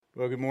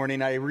Well, good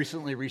morning. I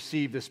recently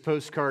received this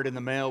postcard in the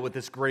mail with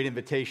this great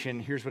invitation.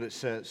 Here's what it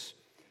says.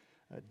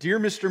 Dear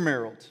Mr.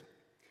 Merrill,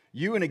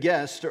 you and a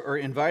guest are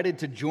invited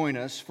to join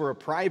us for a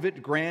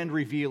private grand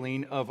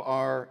revealing of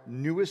our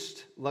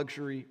newest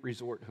luxury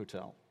resort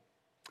hotel.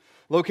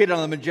 Located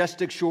on the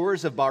majestic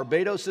shores of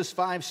Barbados, this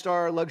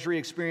 5-star luxury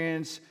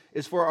experience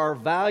is for our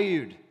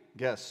valued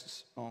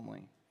guests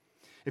only.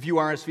 If you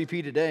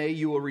RSVP today,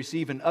 you will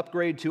receive an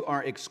upgrade to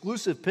our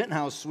exclusive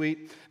penthouse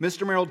suite.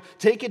 Mr. Merrill,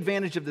 take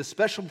advantage of this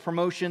special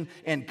promotion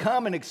and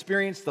come and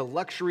experience the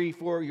luxury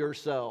for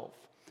yourself.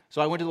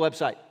 So I went to the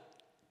website.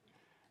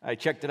 I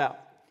checked it out.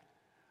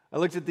 I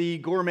looked at the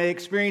gourmet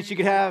experience you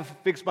could have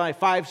fixed by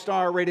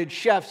 5-star rated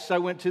chefs. I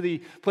went to the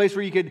place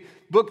where you could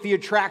book the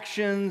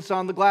attractions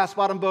on the glass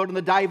bottom boat and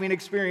the diving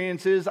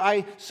experiences.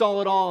 I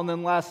saw it all, and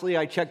then lastly,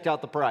 I checked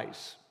out the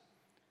price.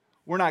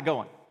 We're not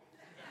going.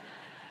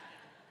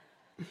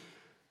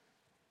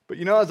 But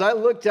you know, as I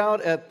looked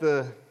out at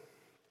the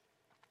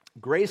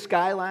gray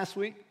sky last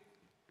week,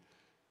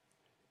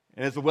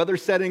 and as the weather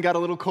set in got a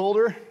little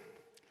colder,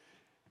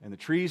 and the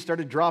trees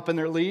started dropping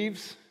their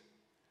leaves,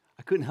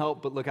 I couldn't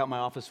help but look out my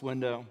office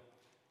window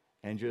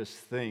and just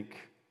think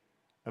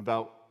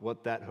about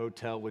what that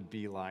hotel would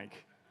be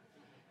like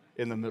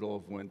in the middle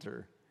of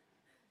winter.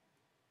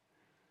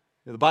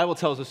 The Bible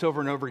tells us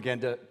over and over again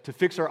to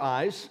fix our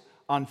eyes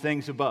on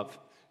things above.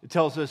 It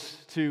tells us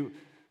to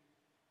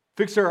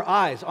fix our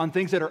eyes on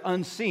things that are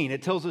unseen.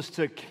 It tells us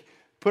to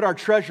put our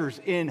treasures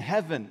in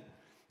heaven.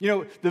 You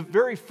know, the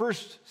very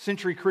first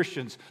century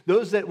Christians,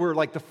 those that were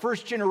like the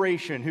first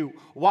generation who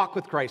walked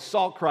with Christ,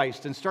 saw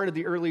Christ, and started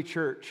the early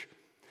church,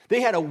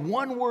 they had a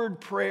one-word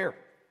prayer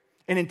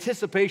in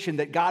anticipation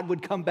that God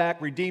would come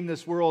back, redeem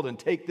this world, and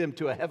take them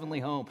to a heavenly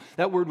home.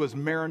 That word was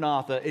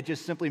Maranatha. It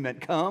just simply meant,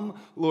 come,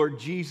 Lord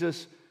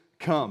Jesus,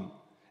 come.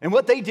 And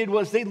what they did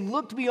was they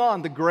looked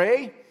beyond the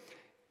gray,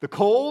 the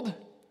cold,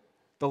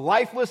 the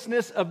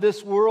lifelessness of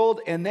this world,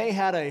 and they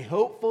had a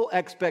hopeful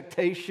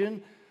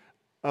expectation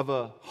of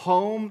a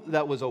home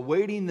that was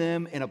awaiting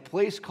them in a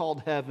place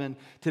called heaven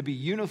to be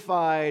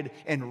unified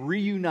and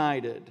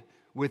reunited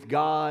with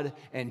God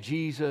and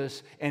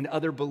Jesus and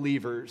other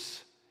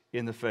believers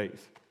in the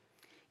faith.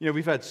 You know,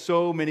 we've had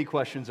so many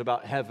questions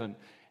about heaven.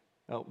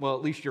 Well,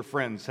 at least your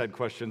friends had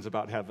questions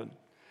about heaven.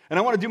 And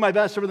I want to do my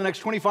best over the next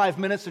 25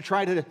 minutes to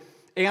try to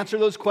answer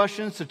those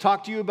questions, to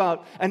talk to you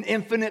about an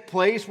infinite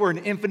place where an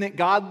infinite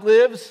God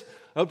lives.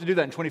 I hope to do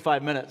that in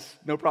 25 minutes.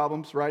 No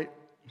problems, right?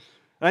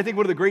 And I think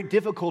one of the great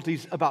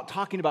difficulties about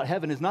talking about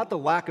heaven is not the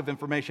lack of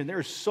information.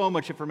 There is so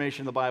much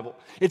information in the Bible.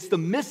 It's the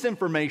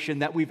misinformation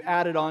that we've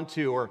added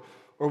onto or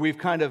we've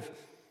kind of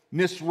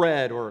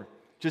misread or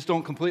just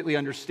don't completely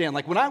understand.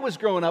 Like when I was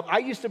growing up, I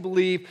used to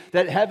believe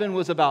that heaven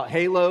was about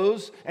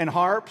halos and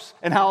harps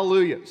and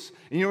hallelujahs.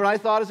 And you know what I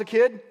thought as a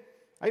kid?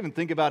 I even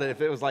think about it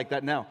if it was like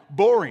that now.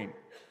 Boring.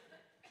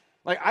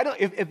 Like,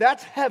 if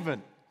that's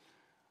heaven,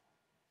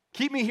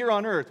 keep me here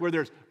on earth where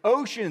there's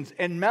oceans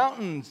and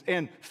mountains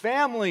and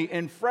family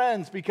and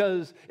friends,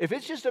 because if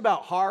it's just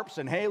about harps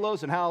and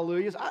halos and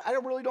hallelujahs, I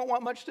really don't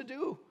want much to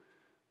do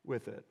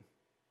with it.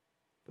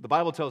 But the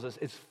Bible tells us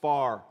it's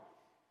far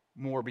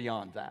more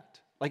beyond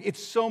that. Like,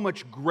 it's so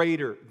much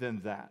greater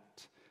than that.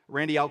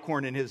 Randy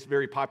Alcorn, in his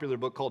very popular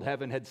book called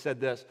Heaven, had said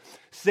this: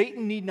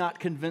 Satan need not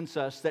convince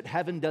us that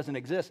heaven doesn't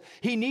exist.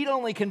 He need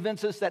only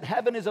convince us that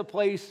heaven is a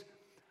place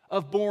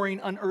of boring,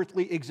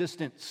 unearthly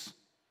existence.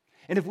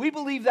 And if we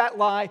believe that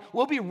lie,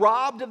 we'll be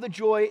robbed of the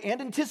joy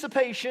and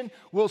anticipation.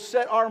 We'll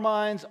set our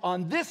minds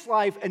on this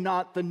life and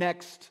not the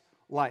next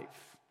life.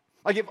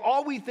 Like if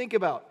all we think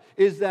about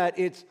is that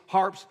it's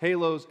harps,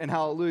 halos, and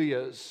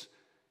hallelujahs,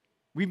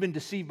 we've been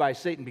deceived by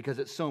Satan because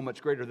it's so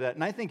much greater than that.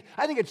 And I think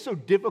it's so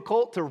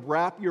difficult to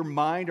wrap your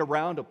mind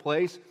around a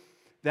place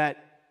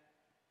that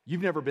you've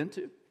never been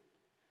to.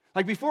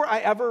 Like before I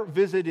ever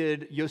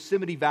visited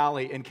Yosemite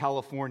Valley in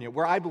California,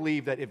 where I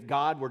believe that if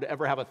God were to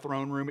ever have a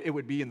throne room, it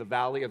would be in the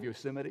valley of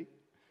Yosemite.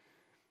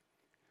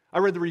 I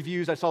read the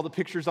reviews, I saw the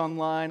pictures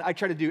online. I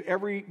tried to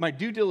do my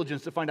due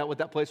diligence to find out what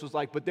that place was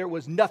like, but there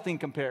was nothing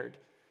compared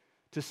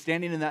to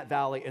standing in that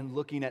valley and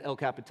looking at El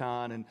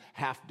Capitan and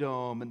Half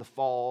Dome and the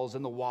falls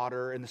and the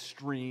water and the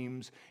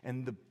streams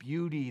and the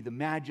beauty, the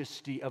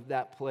majesty of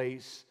that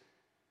place.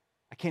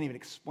 I can't even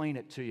explain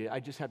it to you.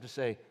 I just have to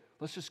say,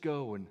 let's just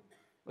go and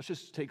let's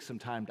just take some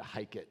time to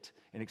hike it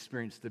and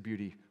experience the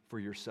beauty for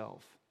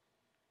yourself.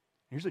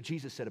 Here's what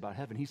Jesus said about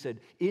heaven. He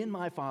said, in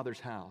my Father's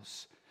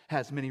house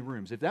has many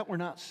rooms. If that were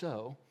not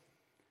so,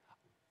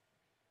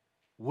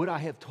 would I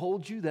have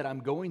told you that I'm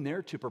going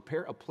there to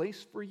prepare a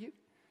place for you?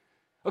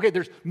 Okay,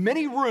 there's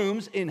many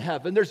rooms in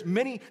heaven.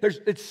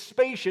 It's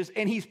spacious,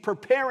 and he's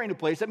preparing a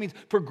place. That means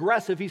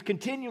progressive. He's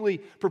continually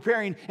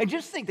preparing. And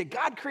just think that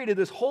God created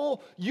this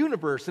whole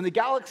universe and the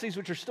galaxies,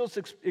 which are still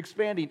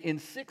expanding, in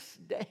 6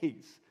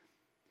 days.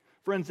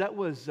 Friends, that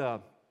was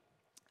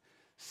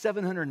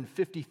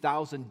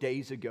 750,000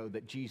 days ago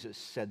that Jesus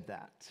said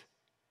that.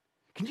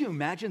 Can you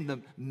imagine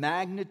the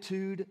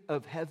magnitude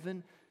of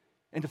heaven?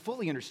 And to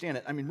fully understand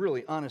it, I mean,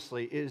 really,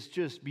 honestly, is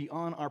just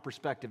beyond our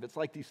perspective. It's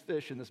like these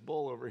fish in this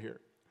bowl over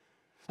here.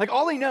 Like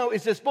all they know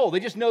is this bowl. They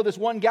just know this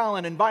 1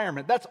 gallon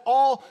environment. That's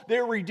all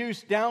they're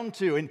reduced down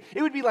to. And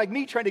it would be like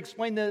me trying to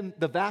explain to them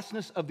the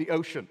vastness of the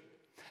ocean.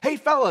 Hey,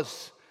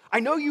 fellas, I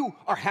know you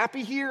are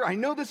happy here. I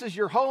know this is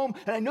your home.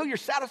 And I know you're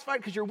satisfied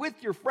because you're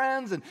with your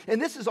friends.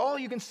 And this is all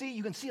you can see.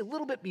 You can see a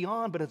little bit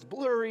beyond, but it's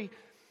blurry.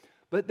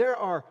 But there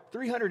are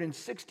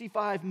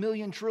 365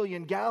 million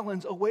trillion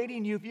gallons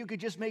awaiting you if you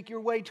could just make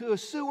your way to a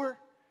sewer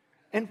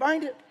and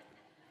find it.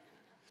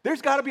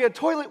 There's got to be a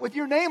toilet with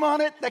your name on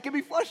it that can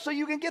be flushed so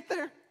you can get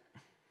there.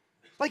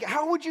 Like,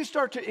 how would you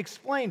start to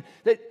explain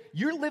that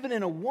you're living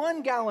in a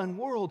 1 gallon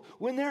world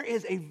when there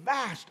is a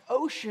vast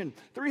ocean,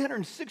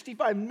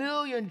 365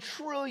 million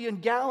trillion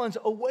gallons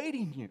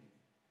awaiting you?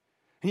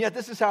 And yet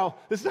this is how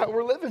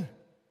we're living.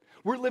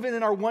 We're living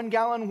in our 1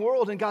 gallon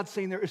world, and God's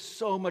saying there is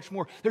so much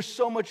more. There's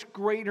so much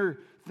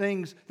greater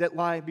things that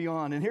lie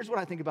beyond. And here's what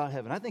I think about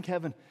heaven. I think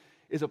heaven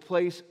is a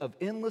place of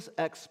endless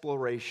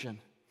exploration.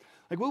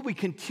 Like we'll be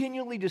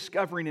continually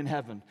discovering in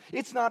heaven.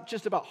 It's not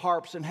just about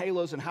harps and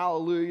halos and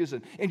hallelujahs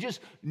and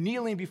just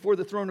kneeling before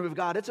the throne of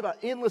God. It's about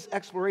endless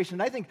exploration.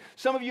 And I think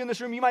some of you in this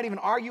room, you might even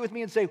argue with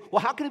me and say,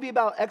 well, how can it be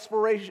about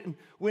exploration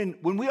when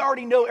we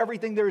already know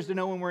everything there is to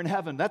know when we're in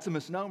heaven? That's a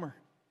misnomer.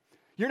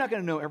 You're not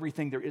going to know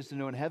everything there is to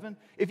know in heaven.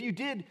 If you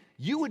did,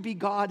 you would be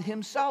God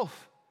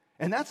himself.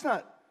 And that's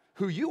not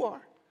who you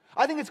are.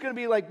 I think it's going to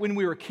be like when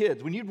we were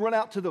kids, when you'd run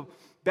out to the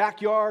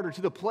backyard or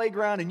to the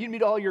playground and you'd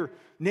meet all your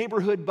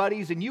neighborhood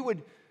buddies and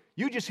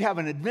you just have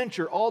an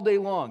adventure all day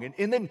long.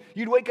 And then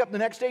you'd wake up the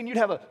next day and you'd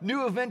have a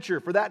new adventure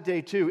for that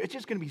day too. It's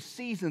just going to be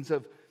seasons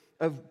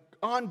of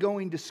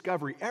ongoing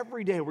discovery.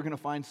 Every day we're going to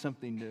find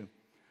something new.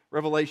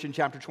 Revelation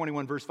chapter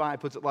 21 verse 5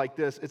 puts it like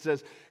this. It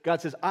says,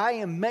 God says, I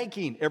am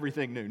making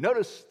everything new.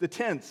 Notice the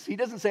tense. He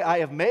doesn't say I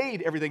have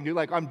made everything new,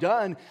 like I'm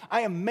done.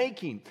 I am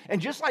making.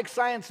 And just like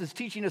science is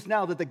teaching us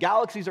now that the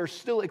galaxies are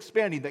still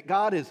expanding, that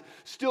God is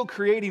still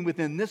creating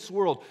within this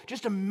world,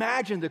 just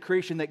imagine the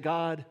creation that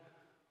God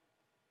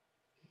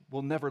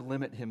will never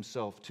limit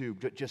himself to,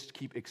 but just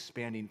keep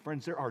expanding.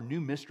 Friends, there are new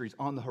mysteries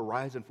on the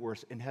horizon for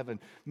us in heaven,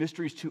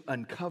 mysteries to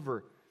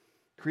uncover,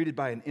 created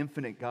by an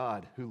infinite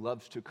God who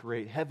loves to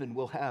create. Heaven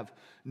will have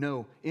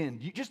no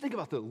end. You just think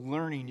about the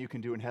learning you can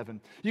do in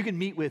heaven. You can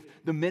meet with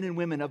the men and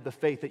women of the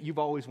faith that you've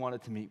always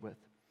wanted to meet with.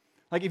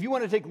 Like if you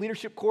want to take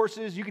leadership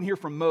courses, you can hear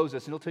from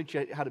Moses and he'll teach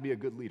you how to be a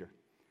good leader.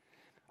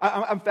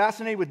 I'm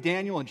fascinated with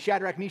Daniel and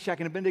Shadrach, Meshach,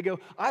 and Abednego.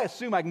 I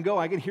assume I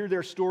can hear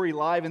their story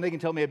live and they can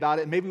tell me about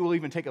it. And maybe we'll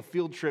even take a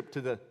field trip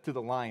to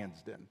the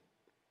lion's den.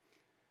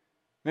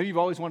 Maybe you've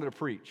always wanted to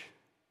preach.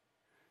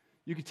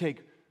 You could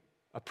take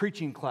a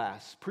preaching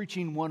class,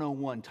 Preaching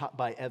 101, taught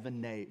by Evan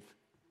Nave.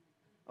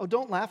 Oh,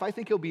 don't laugh. I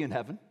think he'll be in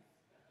heaven.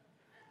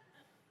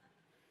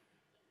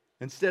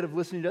 Instead of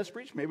listening to us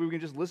preach, maybe we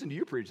can just listen to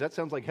you preach. That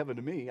sounds like heaven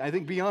to me. I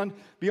think beyond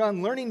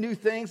learning new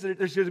things,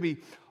 there's going to be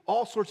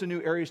all sorts of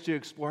new areas to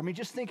explore. I mean,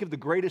 just think of the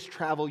greatest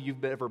travel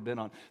you've ever been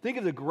on. Think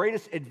of the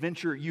greatest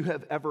adventure you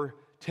have ever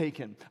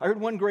taken. I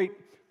heard one great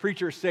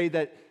preacher say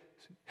that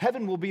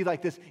heaven will be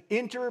like this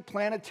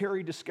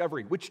interplanetary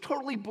discovery, which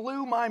totally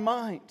blew my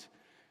mind.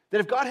 That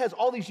if God has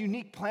all these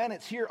unique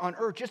planets here on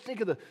earth, just think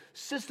of the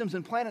systems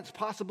and planets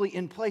possibly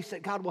in place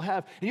that God will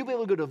have. And you'll be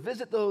able to go to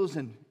visit those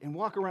and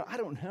walk around. I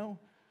don't know.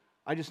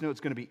 I just know it's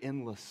going to be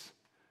endless.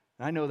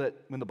 And I know that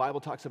when the Bible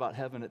talks about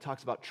heaven, it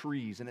talks about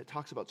trees, and it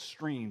talks about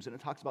streams, and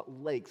it talks about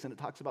lakes, and it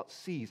talks about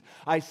seas.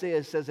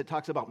 Isaiah says it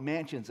talks about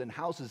mansions and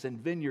houses and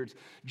vineyards.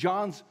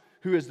 John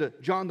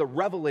the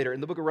Revelator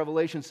in the book of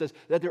Revelation says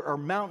that there are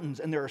mountains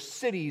and there are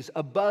cities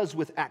abuzz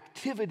with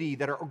activity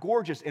that are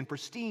gorgeous and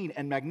pristine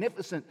and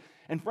magnificent.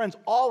 And friends,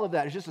 all of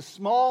that is just a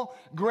small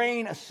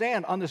grain of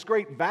sand on this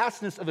great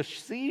vastness of a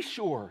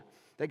seashore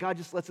that God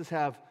just lets us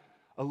have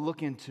a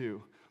look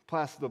into,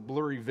 plus the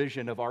blurry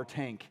vision of our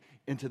tank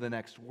into the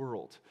next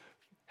world.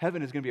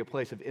 Heaven is going to be a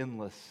place of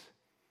endless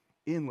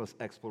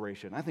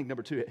exploration. I think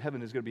number 2,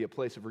 heaven is going to be a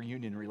place of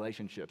reunion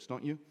relationships,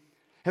 don't you?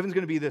 Heaven's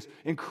going to be this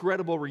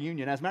incredible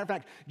reunion. As a matter of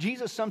fact,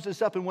 Jesus sums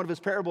this up in one of his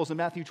parables in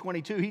Matthew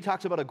 22. He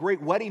talks about a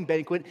great wedding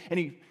banquet,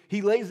 and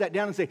he lays that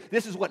down and says,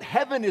 this is what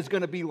heaven is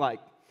going to be like.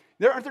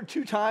 Aren't there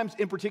 2 times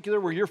in particular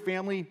where your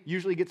family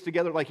usually gets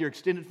together, like your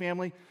extended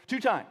family? 2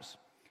 times.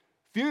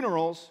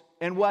 Funerals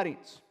and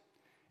weddings.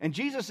 And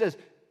Jesus says,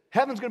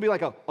 heaven's going to be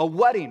like a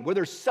wedding where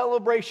there's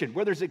celebration,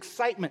 where there's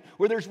excitement,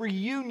 where there's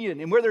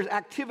reunion, and where there's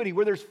activity,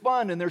 where there's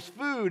fun, and there's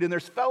food, and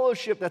there's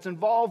fellowship that's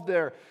involved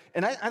there.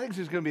 And I think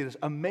there's going to be this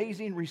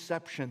amazing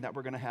reception that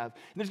we're going to have.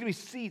 And there's going to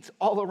be seats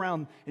all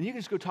around, and you can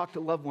just go talk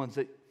to loved ones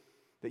that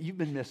you've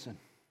been missing.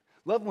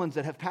 Loved ones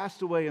that have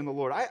passed away in the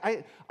Lord.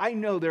 I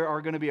know there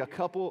are going to be a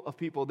couple of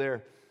people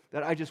there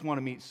that I just want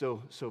to meet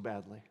so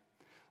badly.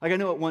 Like I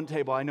know at one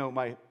table, I know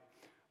my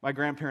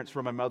grandparents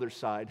from my mother's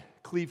side,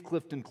 Cleve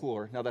Clifton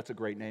Clore. Now that's a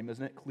great name,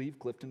 isn't it? Cleve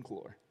Clifton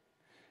Clore.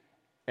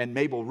 And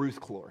Mabel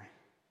Ruth Clore.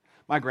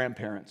 My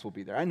grandparents will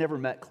be there. I never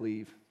met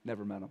Cleve,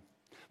 never met him.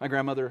 My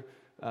grandmother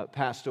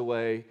passed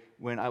away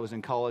when I was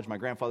in college. My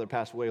grandfather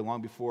passed away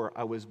long before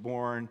I was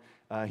born.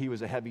 He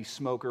was a heavy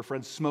smoker.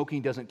 Friends,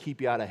 smoking doesn't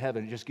keep you out of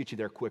heaven. It just gets you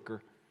there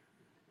quicker.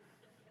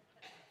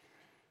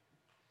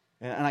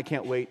 And I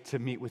can't wait to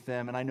meet with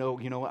them. And I know,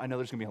 you know what? I know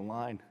there's going to be a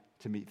line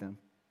to meet them.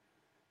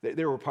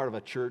 They were part of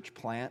a church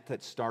plant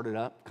that started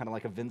up, kind of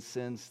like a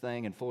Vincennes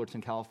thing in Fullerton,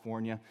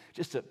 California.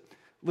 Just a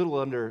little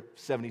under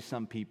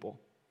 70-some people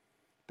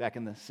back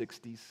in the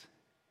 60s.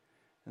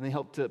 And they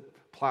helped to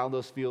plow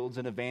those fields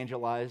and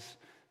evangelize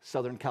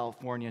Southern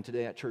California. And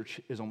today that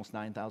church is almost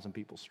 9,000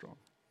 people strong.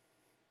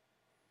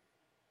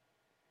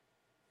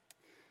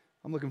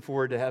 I'm looking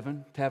forward to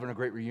heaven, to having a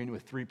great reunion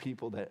with 3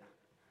 people that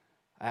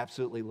I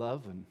absolutely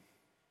love and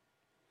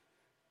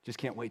just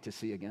can't wait to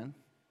see again.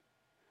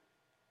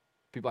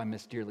 People I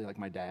miss dearly, like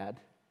my dad,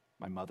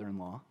 my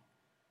mother-in-law,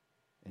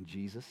 and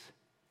Jesus.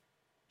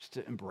 Just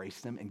to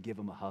embrace them and give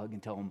them a hug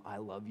and tell them, I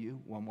love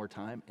you one more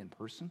time in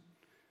person.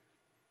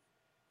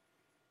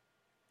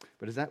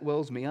 But as that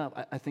wells me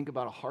up, I think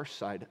about a harsh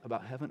side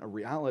about heaven, a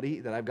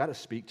reality that I've got to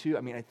speak to.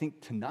 I mean, I think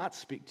to not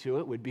speak to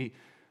it would be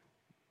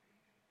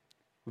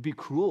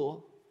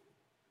cruel.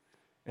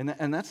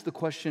 And that's the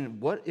question,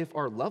 what if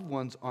our loved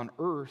ones on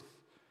earth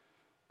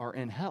are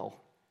in hell?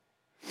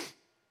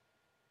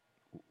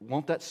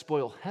 Won't that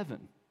spoil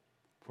heaven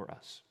for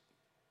us?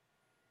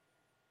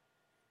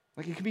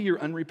 Like it could be your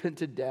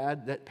unrepented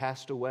dad that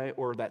passed away,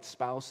 or that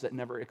spouse that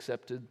never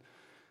accepted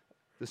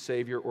the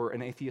Savior, or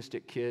an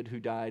atheistic kid who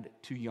died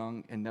too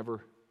young and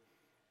never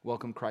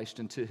welcomed Christ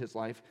into his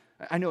life.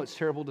 I know it's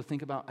terrible to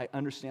think about. I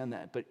understand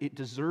that, but it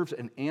deserves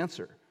an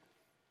answer.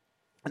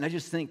 And I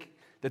just think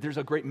that there's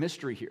a great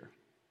mystery here.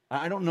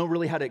 I don't know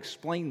really how to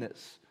explain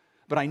this,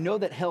 but I know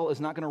that hell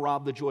is not going to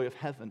rob the joy of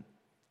heaven.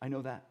 I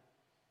know that.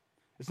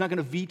 It's not going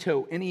to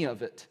veto any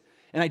of it.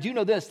 And I do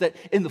know this, that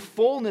in the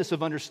fullness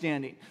of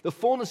understanding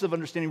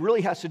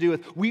really has to do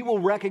with we will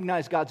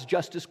recognize God's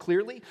justice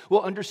clearly.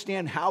 We'll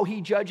understand how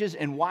he judges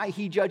and why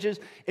he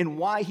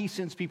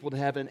sends people to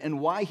heaven and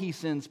why he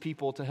sends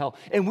people to hell.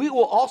 And we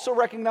will also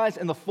recognize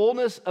in the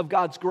fullness of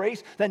God's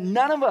grace that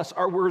none of us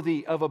are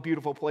worthy of a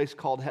beautiful place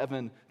called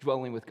heaven,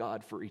 dwelling with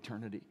God for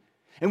eternity.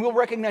 And we'll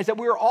recognize that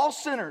we are all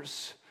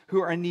sinners who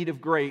are in need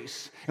of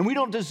grace, and we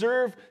don't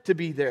deserve to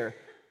be there.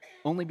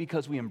 Only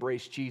because we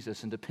embrace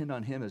Jesus and depend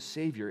on him as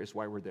Savior is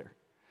why we're there.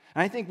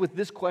 And I think with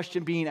this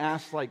question being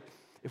asked, like,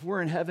 if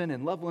we're in heaven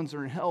and loved ones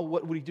are in hell,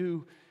 what would we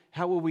do?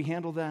 How will we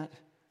handle that?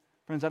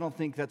 Friends, I don't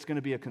think that's going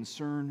to be a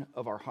concern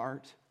of our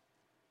heart.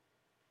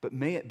 But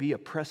may it be a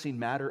pressing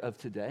matter of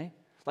today?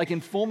 Like in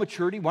full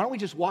maturity, why don't we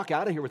just walk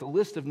out of here with a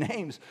list of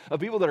names of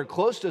people that are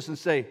close to us and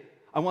say,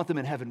 I want them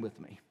in heaven with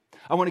me.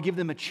 I want to give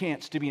them a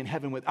chance to be in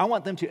heaven with. I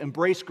want them to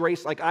embrace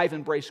grace like I've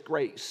embraced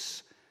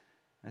grace.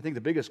 I think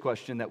the biggest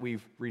question that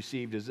we've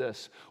received is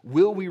this: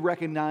 will we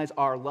recognize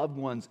our loved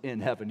ones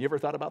in heaven? You ever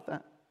thought about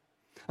that?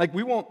 Like,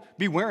 we won't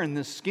be wearing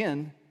this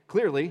skin,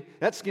 clearly.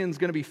 That skin's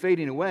going to be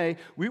fading away.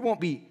 We won't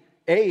be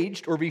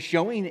aged or be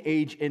showing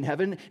age in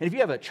heaven. And if you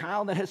have a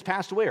child that has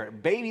passed away, or a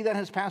baby that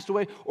has passed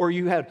away, or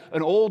you have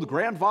an old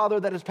grandfather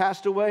that has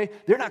passed away,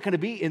 they're not going to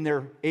be in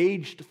their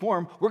aged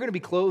form. We're going to be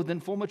clothed in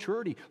full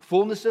maturity,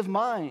 fullness of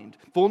mind,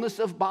 fullness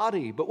of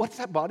body. But what's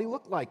that body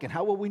look like, and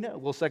how will we know?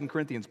 Well, 2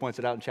 Corinthians points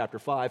it out in chapter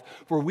 5.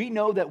 For we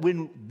know that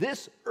when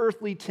this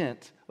earthly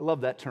tent, I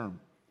love that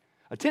term,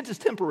 a tent is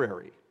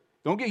temporary.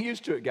 Don't get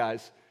used to it,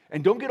 guys.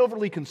 And don't get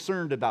overly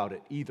concerned about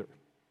it either.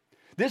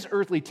 This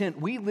earthly tent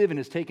we live in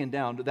is taken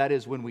down. That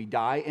is, when we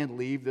die and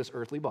leave this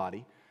earthly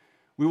body,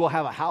 we will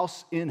have a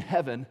house in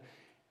heaven,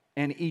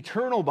 an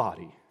eternal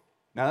body.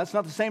 Now, that's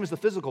not the same as the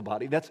physical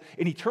body. That's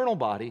an eternal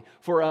body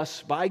for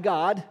us by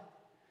God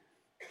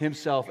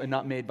himself and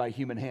not made by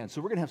human hands.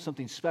 So we're going to have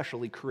something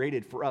specially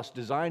created for us,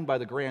 designed by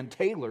the grand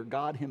tailor,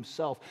 God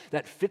himself,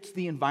 that fits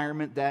the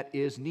environment that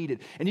is needed.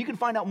 And you can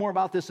find out more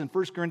about this in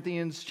 1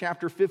 Corinthians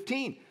chapter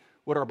 15.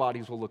 What our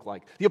bodies will look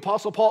like. The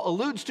Apostle Paul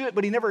alludes to it,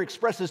 but he never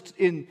expresses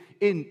in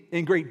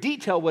great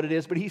detail what it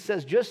is. But he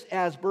says, just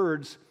as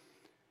birds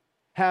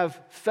have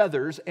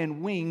feathers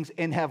and wings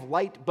and have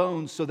light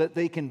bones so that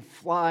they can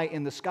fly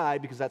in the sky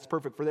because that's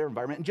perfect for their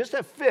environment, and just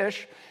as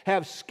fish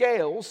have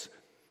scales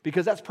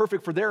because that's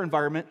perfect for their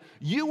environment,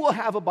 you will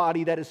have a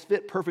body that is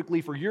fit perfectly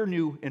for your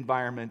new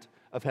environment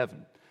of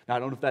heaven. Now, I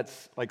don't know if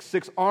that's like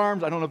 6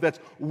 arms. I don't know if that's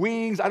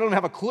wings. I don't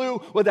have a clue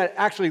what that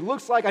actually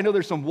looks like. I know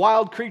there's some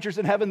wild creatures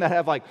in heaven that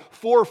have like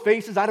 4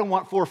 faces. I don't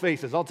want 4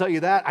 faces. I'll tell you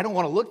that. I don't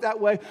want to look that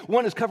way.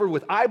 One is covered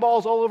with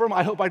eyeballs all over them.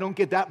 I hope I don't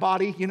get that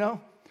body, you know.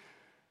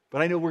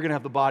 But I know we're going to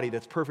have the body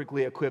that's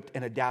perfectly equipped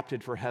and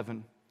adapted for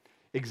heaven.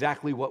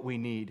 Exactly what we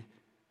need,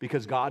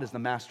 because God is the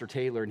master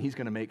tailor and he's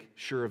going to make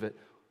sure of it.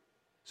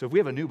 So if we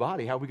have a new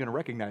body, how are we going to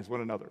recognize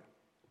one another?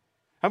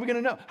 How are we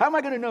going to know? How am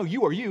I going to know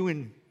you are you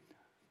and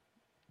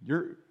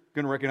you're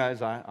going to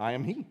recognize I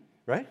am he,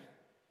 right?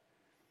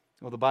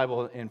 Well, the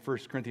Bible in 1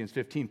 Corinthians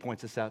 15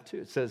 points this out too.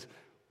 It says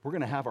we're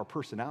going to have our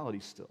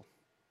personalities still.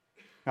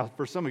 Now,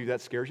 for some of you,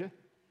 that scares you.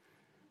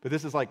 But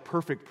this is like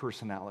perfect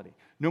personality.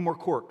 No more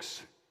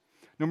quirks.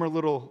 No more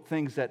little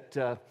things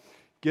that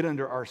get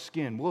under our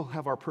skin. We'll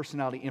have our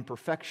personality in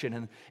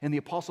perfection. And the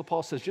Apostle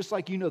Paul says, just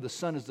like you know the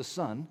sun is the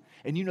sun,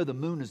 and you know the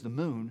moon is the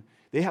moon,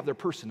 they have their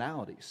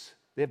personalities.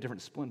 They have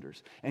different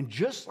splendors. And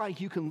just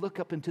like you can look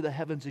up into the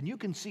heavens and you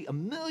can see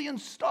 1,000,000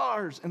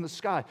 stars in the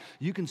sky,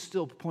 you can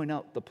still point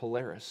out the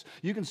Polaris.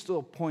 You can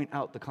still point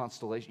out the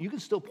constellation. You can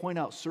still point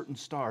out certain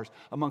stars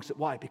amongst it.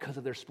 Why? Because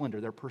of their splendor,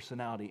 their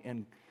personality.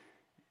 And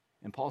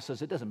Paul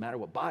says it doesn't matter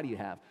what body you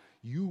have.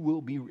 You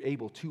will be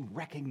able to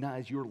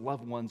recognize your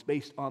loved ones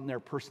based on their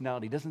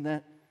personality. Doesn't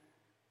that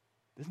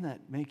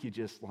make you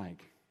just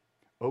like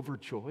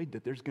overjoyed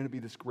that there's going to be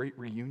this great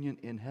reunion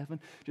in heaven?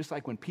 Just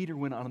like when Peter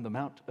went on the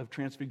Mount of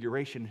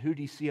Transfiguration, who did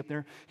he see up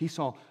there? He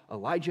saw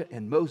Elijah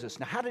and Moses.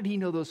 Now, how did he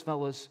know those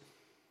fellas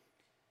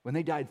when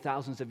they died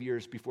thousands of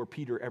years before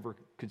Peter ever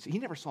could see? He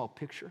never saw a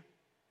picture.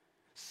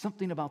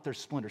 Something about their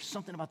splendor,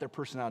 something about their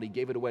personality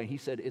gave it away. He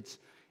said it's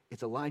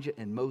Elijah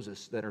and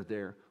Moses that are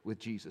there with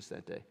Jesus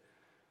that day.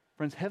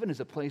 Friends, heaven is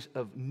a place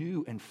of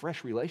new and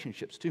fresh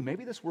relationships too.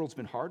 Maybe this world's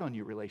been hard on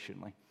you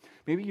relationally.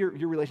 Maybe your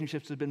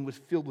relationships have been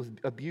filled with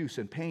abuse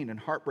and pain and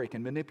heartbreak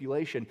and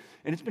manipulation.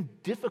 And it's been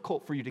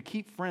difficult for you to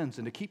keep friends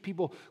and to keep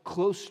people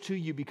close to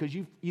you because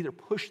you've either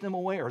pushed them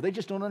away or they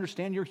just don't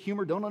understand your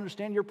humor, don't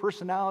understand your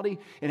personality.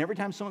 And every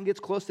time someone gets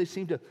close, they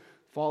seem to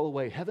fall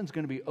away. Heaven's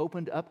going to be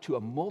opened up to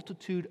a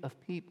multitude of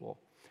people.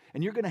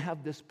 And you're going to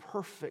have this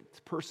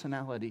perfect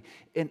personality.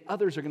 And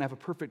others are going to have a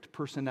perfect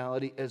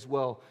personality as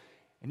well.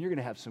 And you're going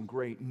to have some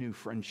great new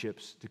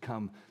friendships to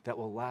come that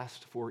will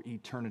last for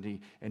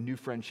eternity and new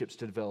friendships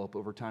to develop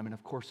over time. And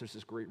of course, there's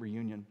this great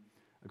reunion,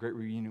 a great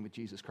reunion with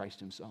Jesus Christ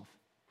himself.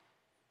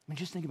 I mean,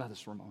 just think about this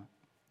for a moment.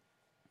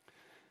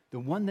 The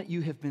one that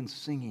you have been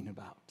singing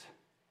about,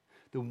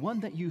 the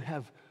one that you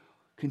have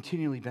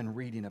continually been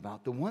reading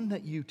about, the one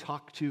that you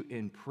talk to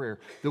in prayer,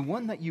 the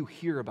one that you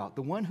hear about,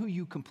 the one who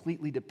you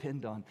completely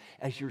depend on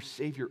as your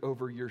Savior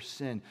over your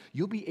sin,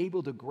 you'll be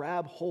able to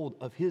grab hold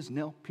of his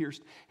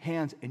nail-pierced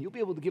hands and you'll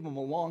be able to give him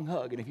a long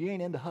hug. And if you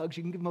ain't into hugs,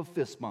 you can give him a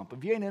fist bump.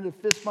 If you ain't into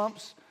fist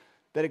bumps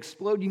that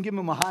explode, you can give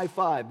him a high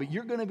five. But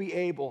you're going to be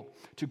able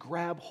to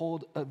grab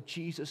hold of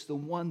Jesus, the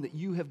one that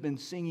you have been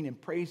singing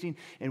and praising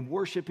and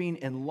worshiping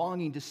and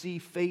longing to see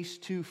face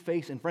to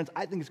face. And friends,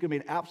 I think it's going to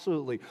be an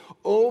absolutely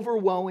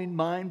overwhelming,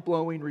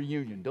 mind-blowing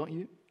reunion, don't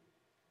you?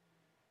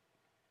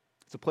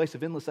 It's a place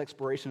of endless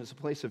exploration. It's a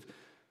place of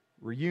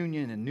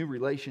reunion and new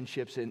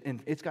relationships.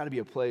 And it's got to be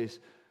a place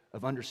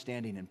of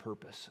understanding and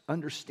purpose.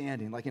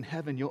 Understanding, like in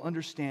heaven, you'll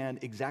understand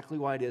exactly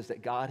why it is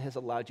that God has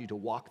allowed you to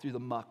walk through the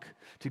muck,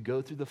 to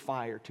go through the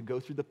fire, to go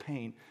through the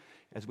pain.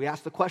 As we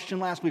asked the question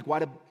last week, why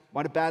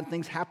do bad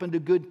things happen to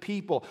good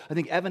people? I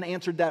think Evan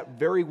answered that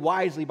very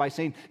wisely by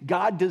saying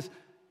God does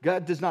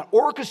not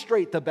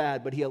orchestrate the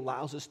bad, but he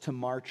allows us to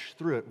march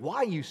through it.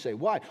 Why, you say?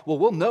 Why? Well,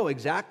 we'll know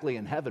exactly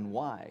in heaven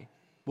why.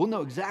 We'll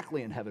know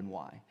exactly in heaven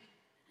why.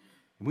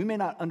 And we may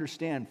not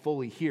understand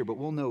fully here, but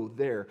we'll know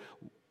there.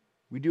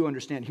 We do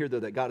understand here, though,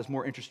 that God is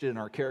more interested in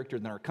our character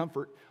than our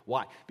comfort.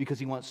 Why? Because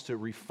he wants to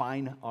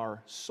refine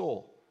our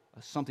soul,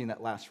 something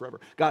that lasts forever.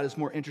 God is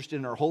more interested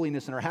in our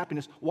holiness and our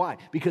happiness. Why?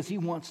 Because he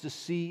wants to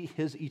see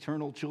his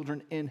eternal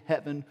children in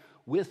heaven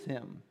with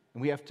him.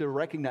 And we have to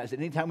recognize that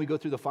anytime we go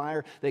through the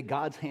fire, that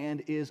God's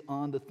hand is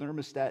on the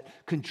thermostat,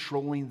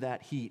 controlling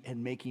that heat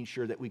and making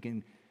sure that we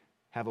can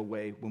have a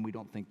way when we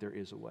don't think there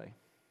is a way.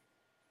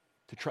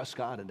 To trust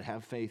God and to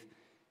have faith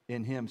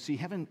in him. See,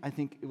 heaven, I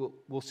think,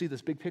 we'll see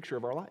this big picture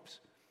of our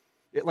lives.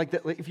 Like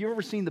if you've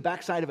ever seen the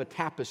backside of a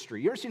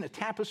tapestry, you ever seen a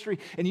tapestry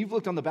and you've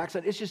looked on the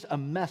backside, it's just a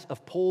mess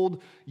of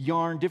pulled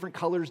yarn, different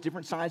colors,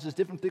 different sizes,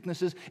 different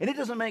thicknesses, and it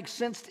doesn't make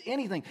sense to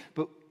anything.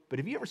 But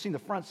if you've ever seen the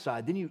front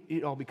side, then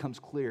it all becomes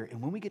clear. And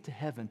when we get to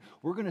heaven,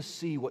 we're going to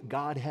see what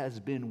God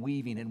has been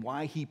weaving and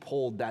why he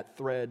pulled that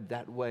thread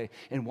that way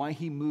and why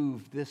he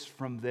moved this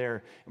from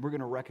there. And we're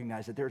going to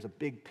recognize that there's a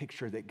big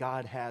picture that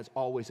God has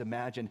always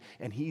imagined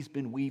and he's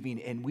been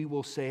weaving. And we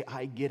will say,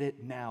 I get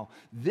it now.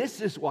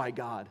 This is why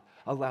God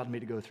allowed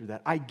me to go through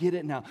that. I get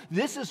it now.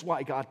 This is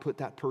why God put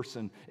that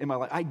person in my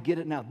life. I get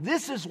it now.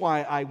 This is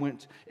why I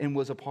went and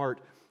was a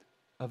part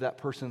of that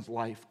person's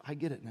life. I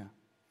get it now.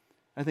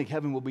 I think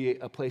heaven will be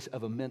a place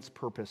of immense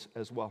purpose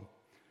as well.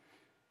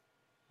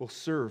 We'll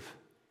serve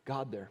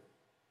God there.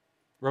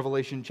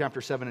 Revelation chapter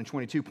 7 and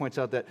 22 points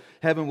out that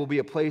heaven will be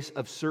a place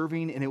of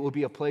serving and it will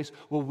be a place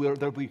where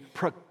there'll be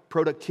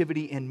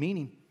productivity and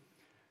meaning.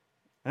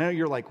 And I know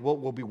you're like, well,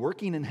 we'll be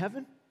working in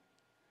heaven?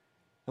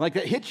 And like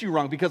that hits you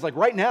wrong because like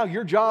right now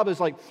your job is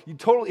like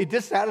it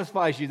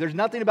dissatisfies you. There's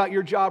nothing about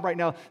your job right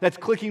now that's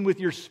clicking with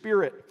your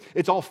spirit.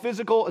 It's all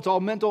physical, it's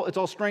all mental, it's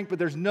all strength, but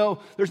there's no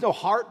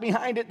heart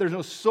behind it, there's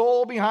no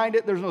soul behind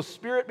it, there's no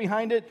spirit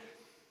behind it.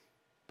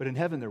 But in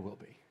heaven there will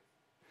be.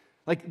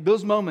 Like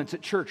those moments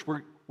at church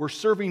where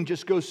serving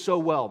just goes so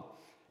well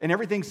and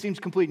everything seems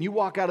complete. And you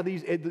walk out of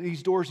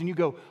these doors and you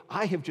go,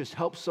 I have just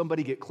helped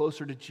somebody get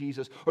closer to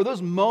Jesus. Or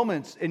those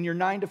moments in your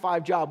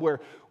 9-to-5 job where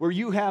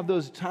you have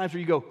those times where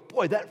you go,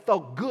 boy, that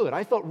felt good.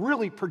 I felt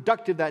really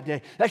productive that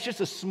day. That's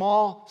just a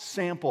small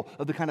sample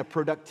of the kind of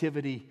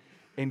productivity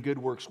and good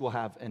works we'll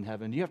have in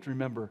heaven. You have to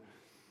remember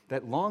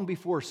that long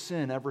before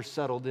sin ever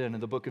settled in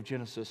the book of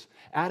Genesis,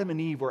 Adam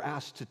and Eve were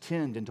asked to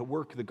tend and to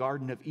work the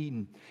Garden of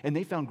Eden. And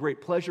they found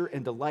great pleasure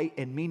and delight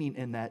and meaning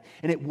in that.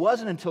 And it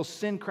wasn't until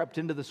sin crept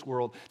into this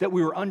world that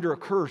we were under a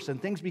curse and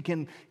things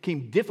became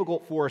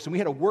difficult for us. And we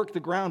had to work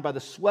the ground by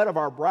the sweat of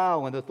our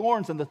brow and the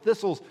thorns and the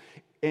thistles.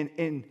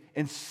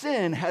 And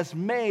sin has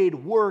made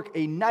work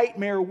a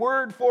nightmare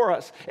word for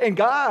us. And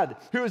God,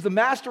 who is the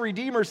master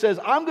redeemer, says,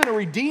 I'm going to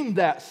redeem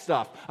that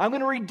stuff. I'm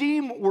going to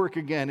redeem work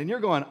again. And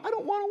you're going, I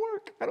don't want to work.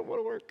 I don't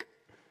want to work.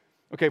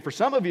 Okay, for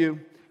some of you,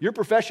 your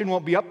profession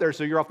won't be up there,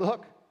 so you're off the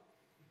hook.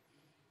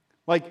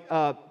 Like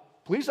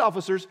police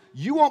officers,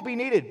 you won't be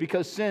needed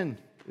because sin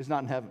is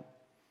not in heaven.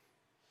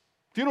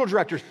 Funeral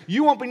directors,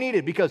 you won't be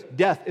needed because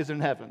death is in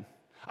heaven.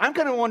 I'm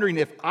kind of wondering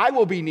if I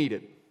will be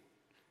needed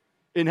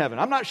in heaven.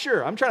 I'm not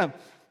sure.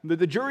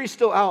 The jury's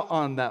still out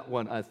on that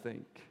one, I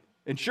think.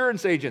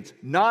 Insurance agents,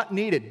 not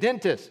needed.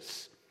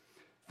 Dentists,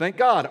 thank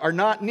God, are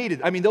not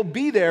needed. I mean, they'll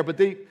be there, but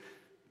they're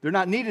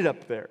not needed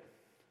up there.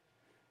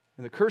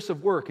 And the curse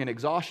of work and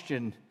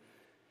exhaustion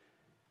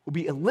will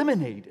be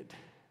eliminated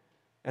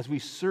as we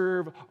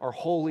serve our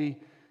holy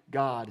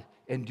God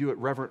and do it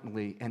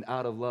reverently and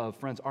out of love.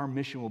 Friends, our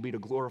mission will be to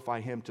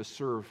glorify Him, to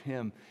serve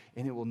Him,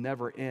 and it will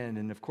never end.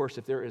 And of course,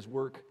 if there is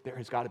work, there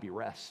has got to be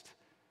rest.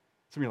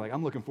 Some of you are like,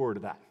 I'm looking forward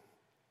to that.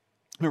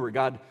 Remember,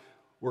 God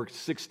worked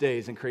 6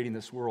 days in creating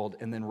this world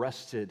and then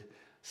rested.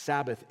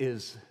 Sabbath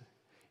is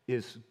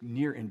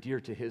near and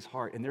dear to His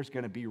heart, and there's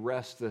going to be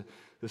rest.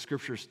 The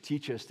scriptures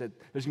teach us that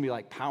there's going to be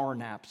like power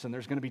naps, and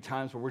there's going to be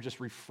times where we're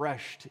just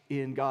refreshed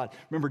in God.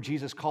 Remember,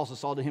 Jesus calls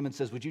us all to Him and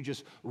says, would you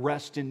just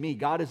rest in me?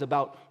 God is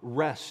about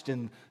rest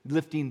and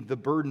lifting the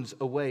burdens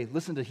away.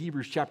 Listen to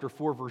Hebrews chapter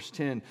 4, verse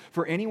 10.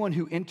 For anyone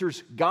who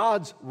enters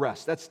God's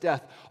rest, that's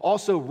death,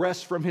 also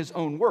rests from his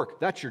own work.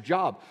 That's your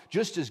job,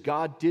 just as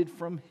God did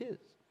from His.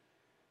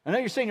 I know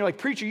you're saying, you're like,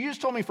 preacher, you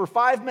just told me for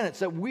 5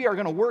 minutes that we are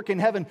going to work in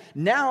heaven.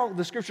 Now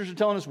the scriptures are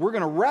telling us we're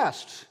going to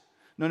rest.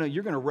 No,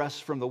 you're going to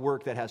rest from the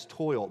work that has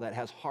toil, that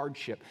has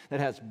hardship, that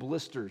has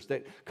blisters,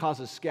 that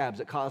causes scabs,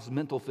 that causes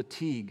mental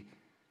fatigue,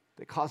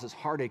 that causes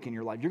heartache in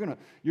your life.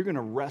 You're going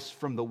to rest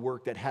from the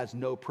work that has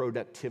no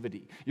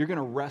productivity. You're going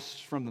to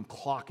rest from them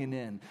clocking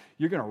in.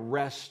 You're going to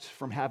rest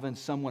from having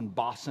someone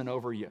bossing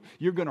over you.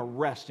 You're going to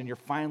rest, and you're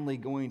finally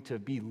going to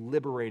be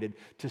liberated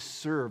to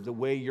serve the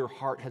way your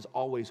heart has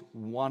always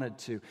wanted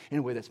to, in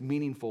a way that's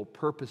meaningful,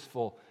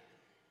 purposeful,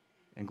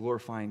 and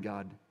glorifying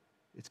God.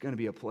 It's going to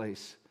be a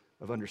place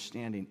of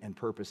understanding and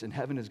purpose. And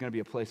heaven is going to be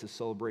a place of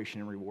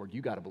celebration and reward.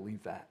 You got to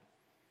believe that.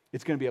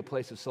 It's going to be a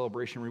place of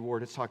celebration and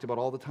reward. It's talked about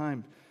all the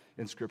time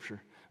in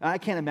Scripture. I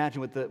can't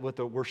imagine what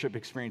the worship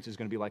experience is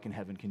going to be like in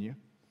heaven, can you?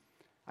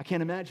 I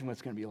can't imagine what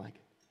it's going to be like.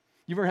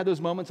 You ever had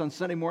those moments on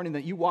Sunday morning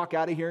that you walk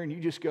out of here and you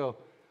just go,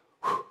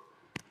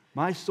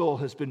 my soul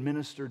has been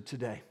ministered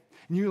today.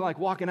 And you're like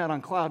walking out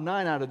on cloud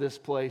 9 out of this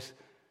place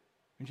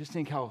and just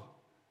think how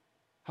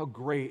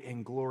great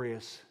and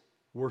glorious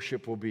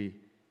worship will be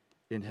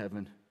in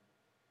heaven.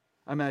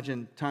 I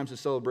imagine times of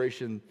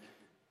celebration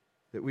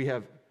that we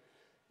have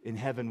in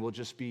heaven will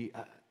just be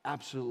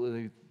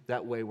absolutely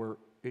that way, where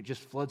it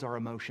just floods our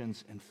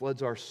emotions and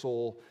floods our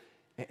soul,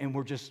 and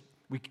we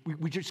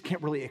just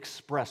can't really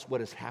express what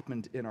has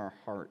happened in our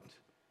heart.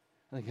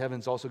 I think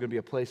heaven's also going to be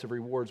a place of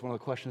rewards. One of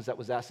the questions that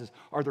was asked is,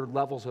 are there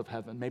levels of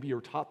heaven? Maybe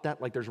you're taught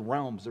that, like there's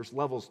realms, there's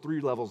levels,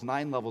 3 levels,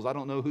 9 levels. I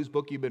don't know whose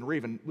book you've been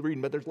reading,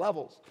 but there's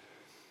levels.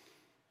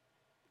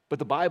 But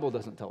the Bible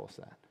doesn't tell us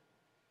that.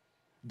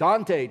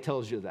 Dante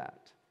tells you that.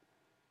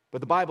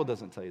 But the Bible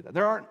doesn't tell you that.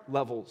 There aren't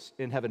levels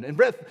in heaven. And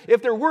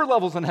if there were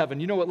levels in heaven,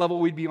 you know what level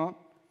we'd be on?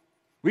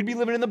 We'd be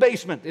living in the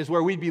basement is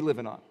where we'd be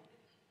living on.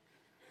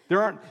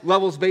 There aren't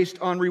levels based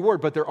on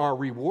reward, but there are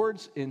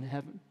rewards in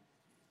heaven.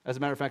 As a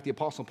matter of fact, the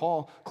Apostle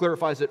Paul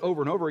clarifies it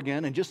over and over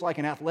again. And just like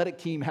an athletic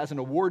team has an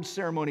awards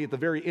ceremony at the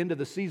very end of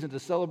the season to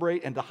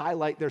celebrate and to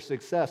highlight their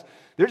success,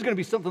 there's going to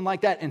be something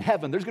like that in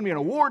heaven. There's going to be an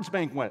awards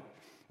banquet.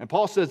 And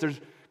Paul says there's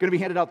going to be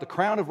handed out the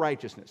crown of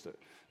righteousness.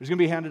 There's going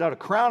to be handed out a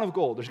crown of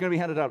gold. There's going to be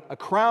handed out a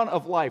crown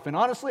of life. And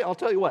honestly, I'll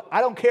tell you what,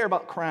 I don't care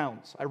about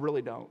crowns. I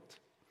really don't.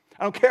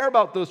 I don't care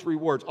about those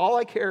rewards. All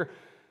I care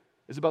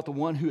is about the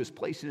one who is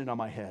placing it on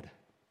my head.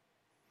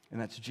 And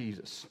that's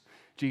Jesus.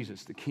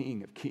 Jesus, the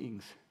King of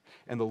kings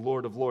and the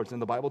Lord of lords.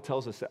 And the Bible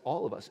tells us that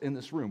all of us in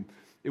this room,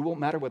 it won't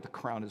matter what the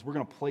crown is. We're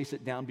going to place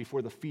it down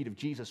before the feet of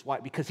Jesus. Why?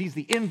 Because He's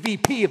the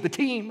MVP of the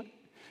team.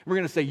 We're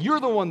going to say, you're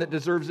the one that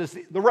deserves this.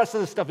 The rest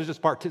of this stuff is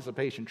just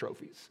participation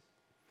trophies.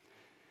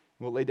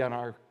 We'll lay down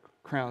our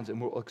crowns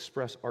and we'll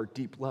express our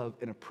deep love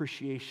and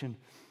appreciation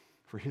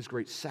for His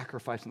great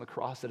sacrifice on the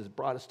cross that has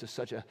brought us to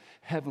such a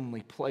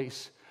heavenly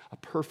place, a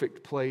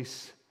perfect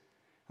place.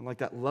 And like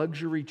that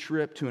luxury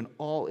trip to an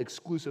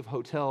all-exclusive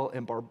hotel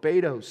in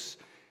Barbados,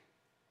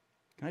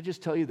 can I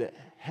just tell you that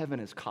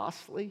heaven is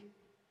costly?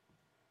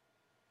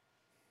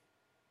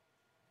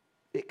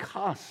 It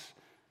costs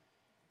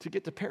to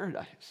get to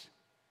paradise.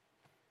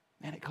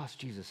 Man, it cost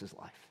Jesus His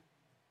life.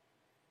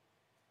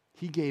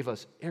 He gave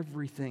us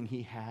everything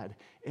he had,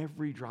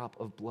 every drop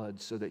of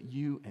blood, so that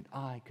you and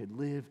I could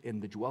live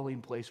in the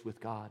dwelling place with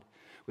God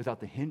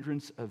without the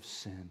hindrance of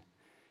sin,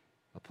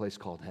 a place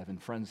called heaven.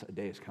 Friends, a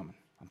day is coming,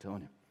 I'm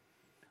telling you,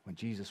 when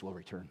Jesus will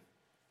return.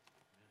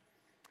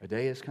 A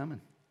day is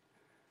coming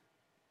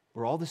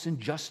where all this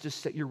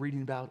injustice that you're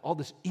reading about, all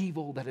this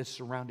evil that is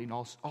surrounding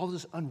us, all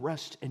this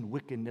unrest and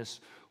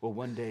wickedness will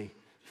one day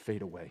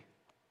fade away.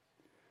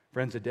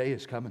 Friends, a day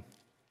is coming.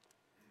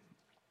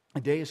 A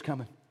day is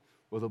coming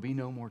where there'll be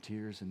no more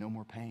tears and no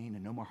more pain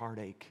and no more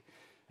heartache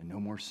and no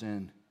more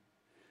sin.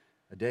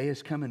 A day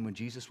is coming when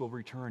Jesus will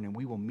return and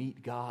we will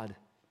meet God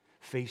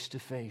face to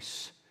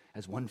face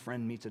as one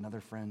friend meets another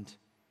friend.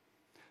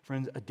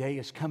 Friends, a day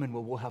is coming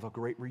where we'll have a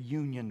great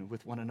reunion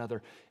with one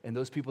another, and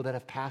those people that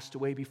have passed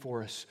away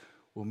before us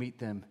will meet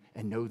them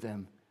and know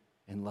them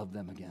and love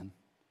them again.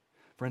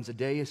 Friends, a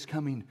day is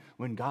coming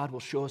when God will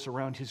show us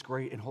around his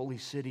great and holy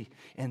city,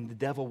 and the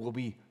devil will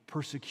be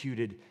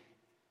persecuted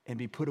and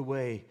be put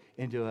away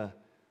into a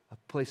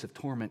place of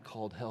torment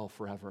called hell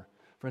forever.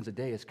 Friends, a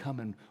day is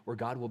coming where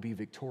God will be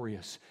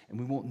victorious and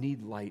we won't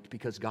need light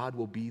because God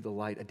will be the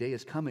light. A day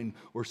is coming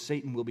where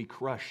Satan will be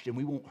crushed and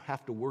we won't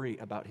have to worry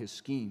about his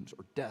schemes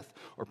or death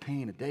or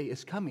pain. A day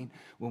is coming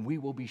when we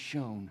will be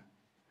shown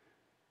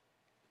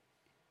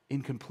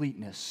in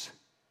completeness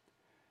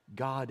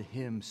God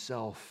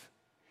himself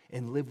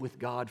and live with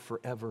God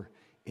forever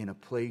in a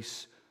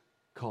place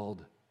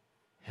called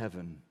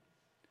heaven.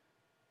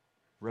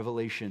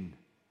 Revelation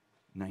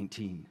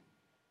 19.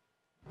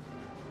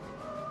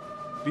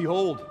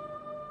 Behold,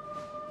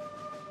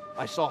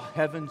 I saw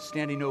heaven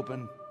standing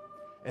open,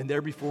 and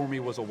there before me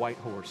was a white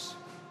horse,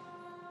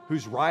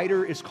 whose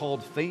rider is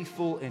called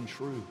Faithful and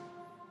True.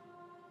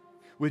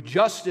 With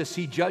justice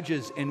he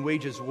judges and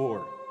wages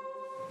war.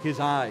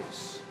 His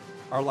eyes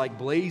are like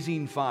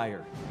blazing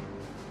fire,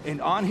 and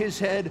on his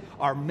head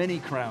are many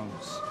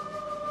crowns.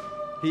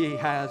 He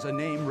has a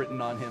name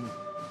written on him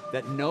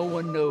that no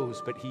one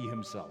knows but he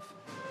himself.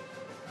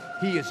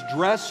 He is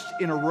dressed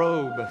in a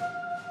robe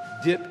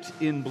dipped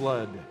in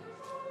blood,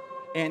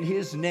 and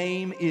his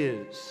name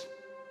is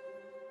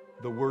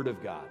the Word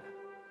of God.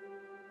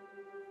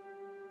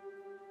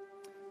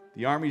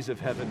 The armies of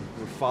heaven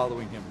were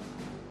following him,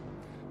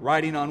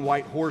 riding on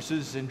white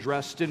horses and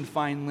dressed in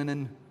fine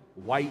linen,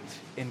 white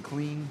and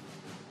clean.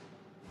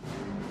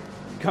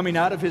 Coming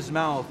out of his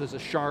mouth is a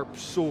sharp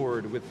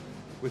sword with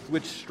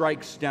which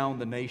strikes down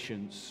the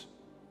nations.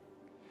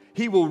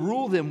 He will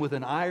rule them with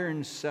an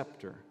iron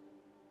scepter.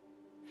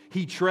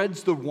 He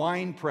treads the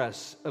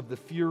winepress of the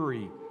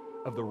fury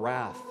of the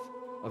wrath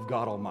of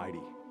God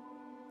Almighty.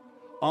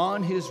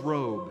 On his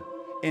robe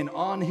and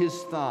on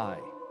his thigh,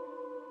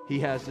 he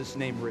has this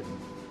name written: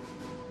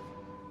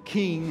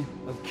 King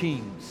of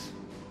Kings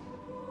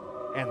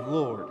and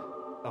Lord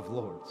of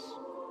Lords.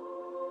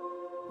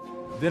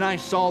 Then I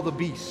saw the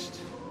beast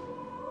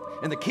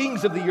and the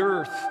kings of the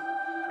earth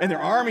and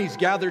their armies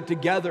gathered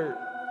together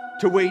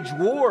to wage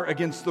war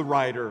against the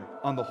rider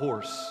on the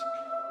horse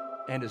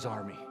and his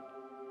army.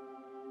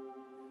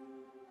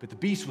 But the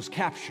beast was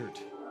captured,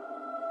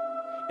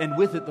 and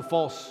with it the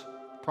false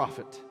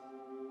prophet.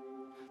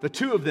 The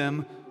two of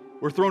them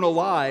were thrown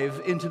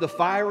alive into the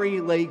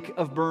fiery lake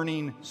of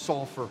burning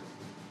sulfur.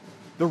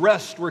 The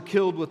rest were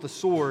killed with the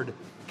sword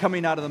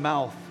coming out of the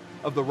mouth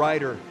of the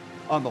rider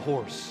on the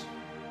horse.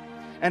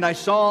 And I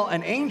saw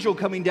an angel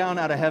coming down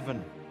out of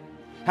heaven,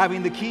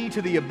 having the key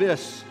to the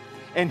abyss,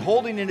 and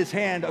holding in his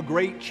hand a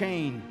great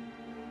chain.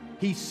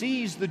 He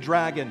seized the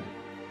dragon,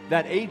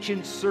 that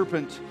ancient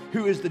serpent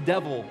who is the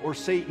devil or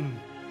Satan,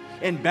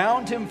 and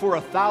bound him for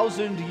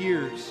 1,000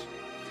 years.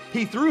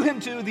 He threw him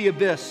to the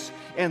abyss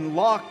and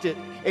locked it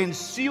and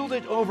sealed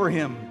it over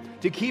him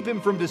to keep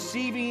him from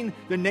deceiving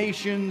the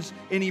nations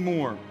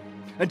anymore,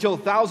 until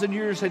 1,000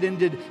 years had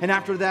ended, and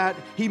after that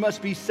he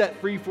must be set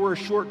free for a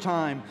short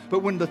time.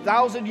 But when the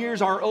 1,000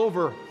 years are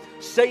over,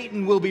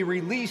 Satan will be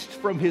released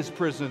from his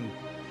prison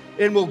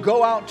and will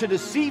go out to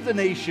deceive the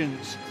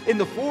nations in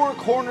the four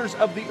corners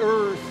of the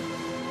earth,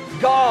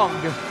 Gog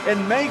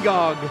and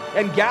Magog,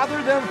 and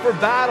gather them for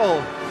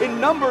battle. In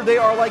number they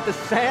are like the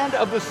sand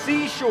of the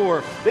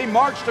seashore. They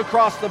marched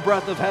across the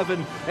breadth of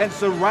heaven and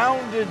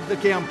surrounded the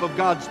camp of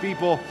God's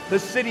people, the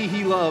city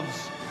he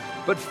loves.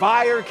 But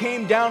fire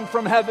came down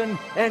from heaven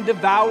and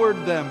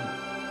devoured them.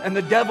 And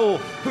the devil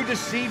who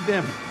deceived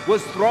them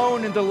was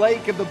thrown into the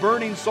lake of the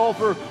burning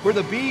sulfur, where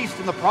the beast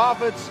and the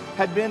prophets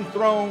had been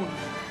thrown.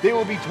 They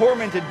will be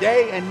tormented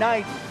day and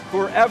night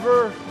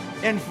forever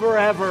and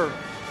forever.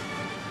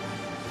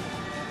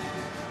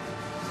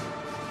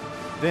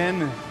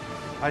 Then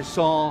I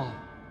saw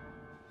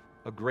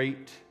a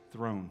great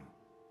throne,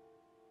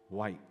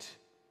 white,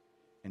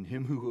 and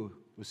him who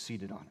was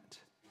seated on it.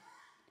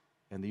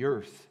 And the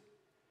earth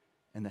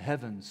and the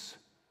heavens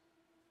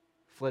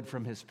fled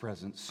from his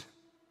presence.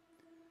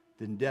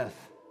 Then death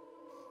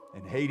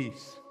and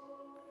Hades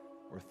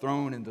were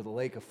thrown into the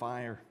lake of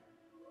fire.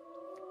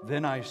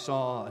 Then I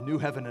saw a new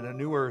heaven and a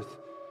new earth,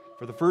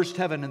 For the first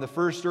heaven and the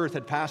first earth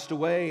had passed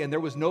away, and there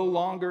was no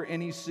longer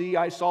any sea.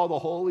 I saw the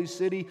holy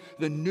city,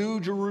 the new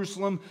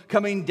Jerusalem,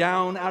 coming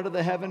down out of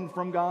the heaven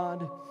from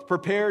God,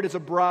 prepared as a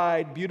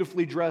bride,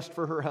 beautifully dressed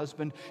for her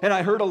husband. And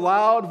I heard a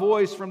loud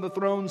voice from the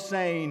throne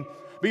saying,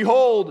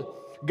 Behold,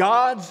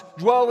 God's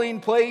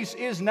dwelling place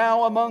is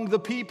now among the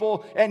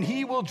people, and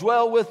He will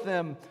dwell with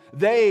them.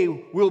 They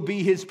will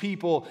be His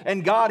people,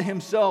 and God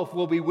Himself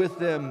will be with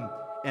them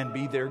and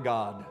be their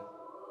God.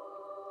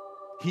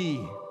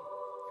 He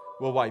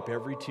will wipe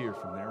every tear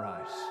from their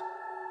eyes.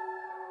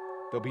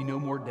 There'll be no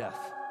more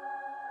death,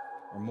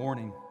 or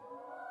mourning,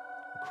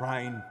 or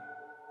crying,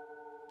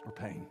 or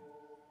pain.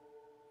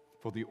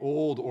 For the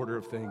old order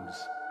of things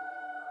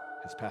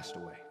has passed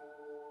away.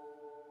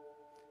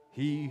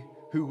 He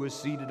who was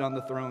seated on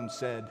the throne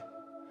said,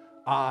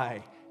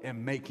 I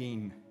am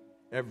making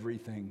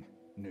everything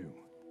new.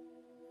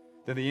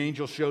 Then the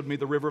angel showed me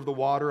the river of the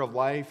water of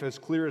life, as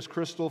clear as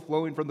crystal,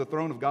 flowing from the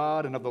throne of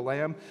God and of the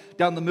Lamb,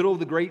 down the middle of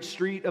the great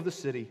street of the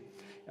city.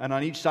 And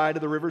on each side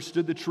of the river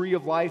stood the tree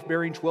of life,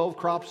 bearing 12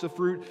 crops of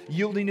fruit,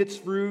 yielding its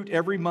fruit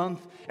every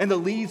month. And the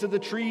leaves of the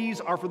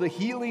trees are for the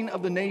healing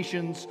of the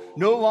nations.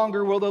 No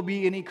longer will there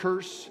be any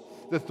curse.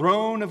 The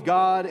throne of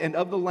God and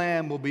of the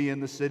Lamb will be in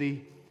the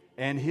city,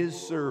 and His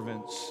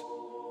servants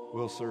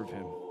will serve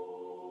Him.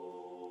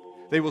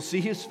 They will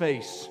see His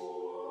face,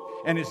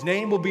 and His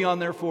name will be on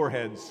their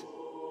foreheads.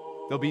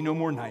 There'll be no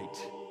more night.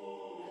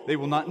 They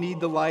will not need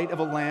the light of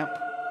a lamp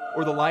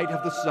or the light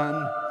of the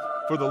sun,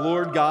 for the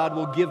Lord God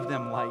will give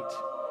them light,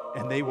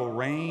 and they will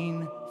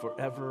reign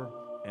forever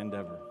and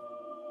ever.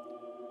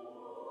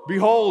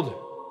 Behold,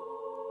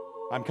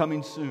 I'm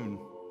coming soon.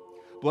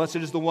 Blessed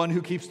is the one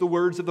who keeps the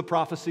words of the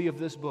prophecy of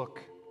this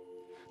book.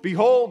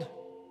 Behold,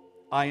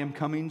 I am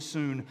coming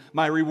soon.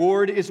 My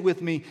reward is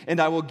with me, and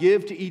I will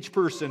give to each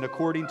person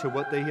according to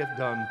what they have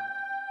done.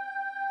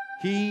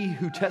 He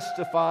who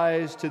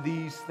testifies to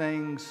these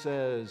things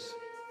says,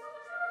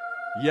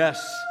 Yes,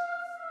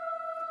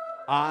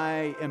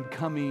 I am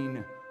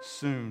coming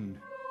soon.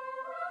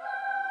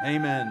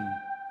 Amen.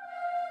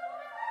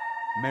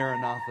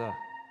 Maranatha.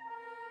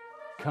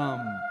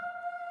 Come,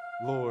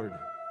 Lord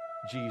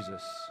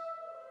Jesus,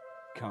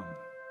 come.